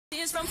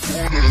Always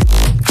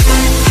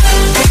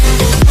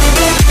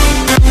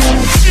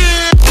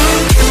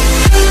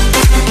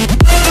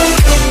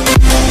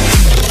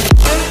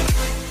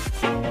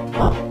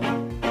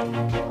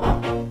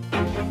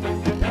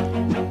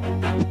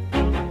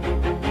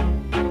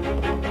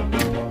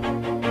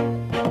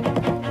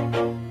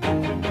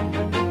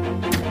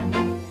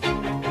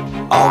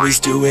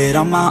do it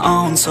on my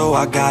own, so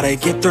I gotta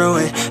get through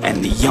it.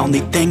 And the only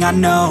thing I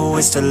know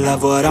is to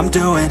love what I'm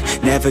doing.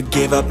 Never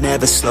give up,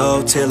 never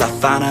slow, till I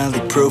finally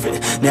prove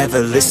it. Never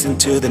listen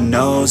to the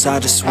no's, I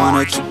just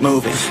wanna keep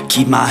moving.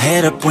 Keep my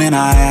head up when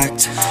I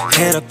act,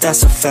 head up,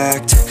 that's a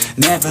fact.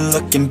 Never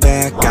looking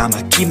back,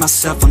 I'ma keep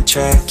myself on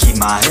track. Keep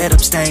my head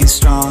up, staying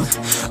strong,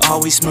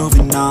 always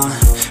moving on.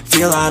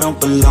 Feel I don't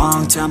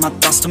belong, tell my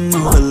thoughts to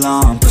move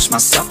along. Push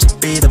myself to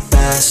be the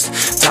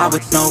best, die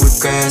with no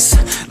regrets.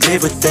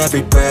 Live with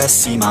every breath,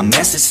 see my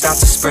message start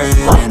to spread.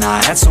 And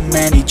I had so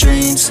many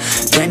dreams,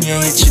 then you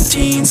hit your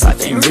teens.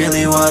 Life ain't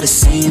really what it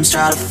seems,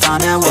 try to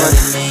find out what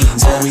it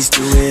means. Always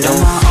do it on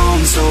my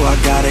own, so I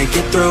gotta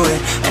get through it.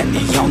 And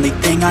the only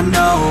thing I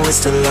know is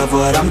to love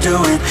what I'm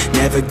doing.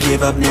 Never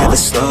give up, never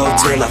slow,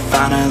 till I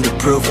finally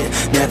prove it.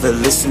 Never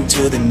listen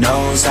to the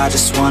no's, I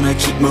just wanna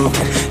keep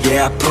moving.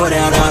 Yeah, I put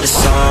out all this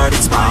art,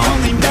 it's my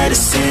only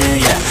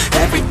medicine. Yeah,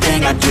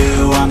 everything I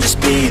do, I'm just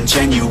being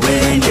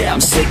genuine. Yeah,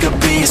 I'm sick of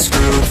being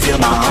screwed, feel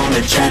my own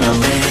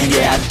adrenaline.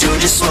 Yeah, I do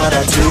just what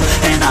I do,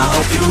 and I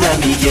hope you let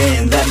me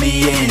in,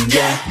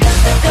 yeah.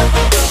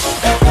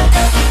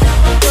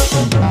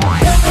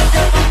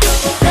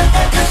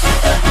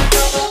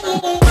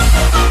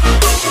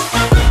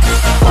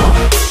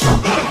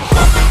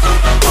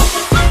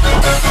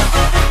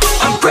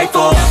 I'm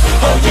grateful,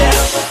 oh yeah,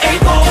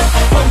 able,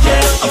 oh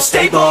yeah, I'm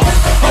stable,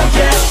 oh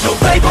yeah, no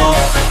label,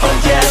 oh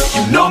yeah,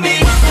 you know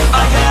me,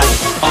 I have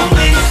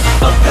only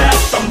a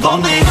path, I'm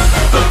lonely,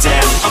 but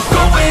damn, I'm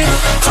going to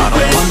I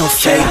don't want no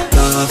fake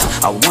love,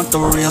 I want the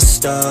real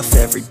stuff.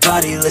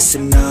 Everybody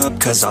listen up,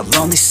 cause I'll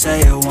only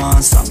say it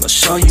once. I'm gonna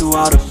show you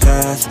all the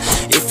path,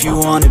 if you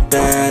want it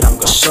bad. I'm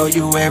gonna show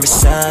you where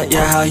it's at,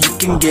 yeah, how you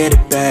can get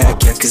it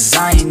back. Yeah, cause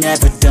I ain't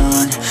never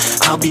done,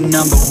 I'll be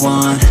number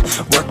one.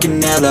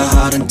 Working hella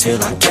hard until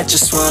I get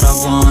just what I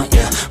want,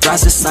 yeah.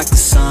 Rises like the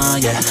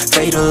sun, yeah,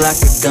 fatal like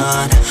a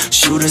gun.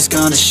 Shooter's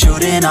gonna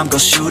shoot and I'm gonna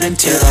shoot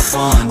until I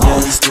won, yeah.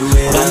 Always do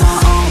it on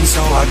my own,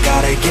 so I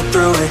gotta get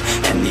through it.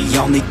 And the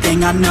only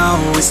thing I know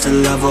is to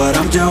love what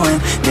I'm doing.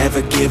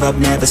 Never give up,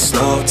 never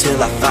slow,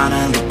 till I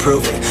finally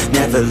prove it.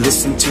 Never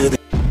listen to the